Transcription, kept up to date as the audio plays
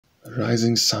A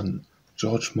rising sun,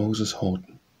 George Moses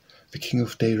Horton. The king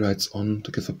of day rides on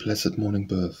to give a placid morning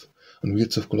birth. On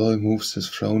wheels of glory moves his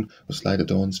throne, whose light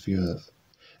adorns the earth.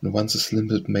 And once his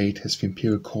limpid maid has the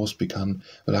imperial course begun,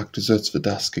 the lark deserts the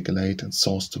dusky glade and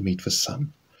soars to meet the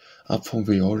sun. Up from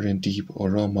the orient deep,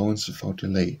 Aurora mounts without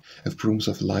delay, with brooms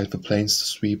of light the plains to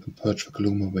sweep and purge the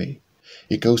gloom away.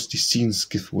 Ere ghostly scenes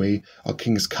give way, our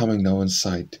king is coming now in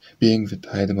sight, being the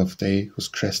diadem of day, whose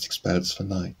crest expels the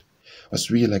night.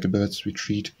 Was real like a bird's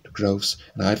retreat to groves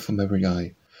and hide from every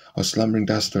eye. Our slumbering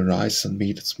dust will rise and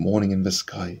meet its morning in the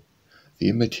sky. The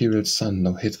immaterial sun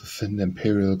now hid within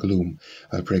empyreal gloom,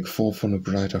 will break forth from a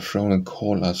brighter throne and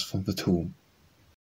call us from the tomb.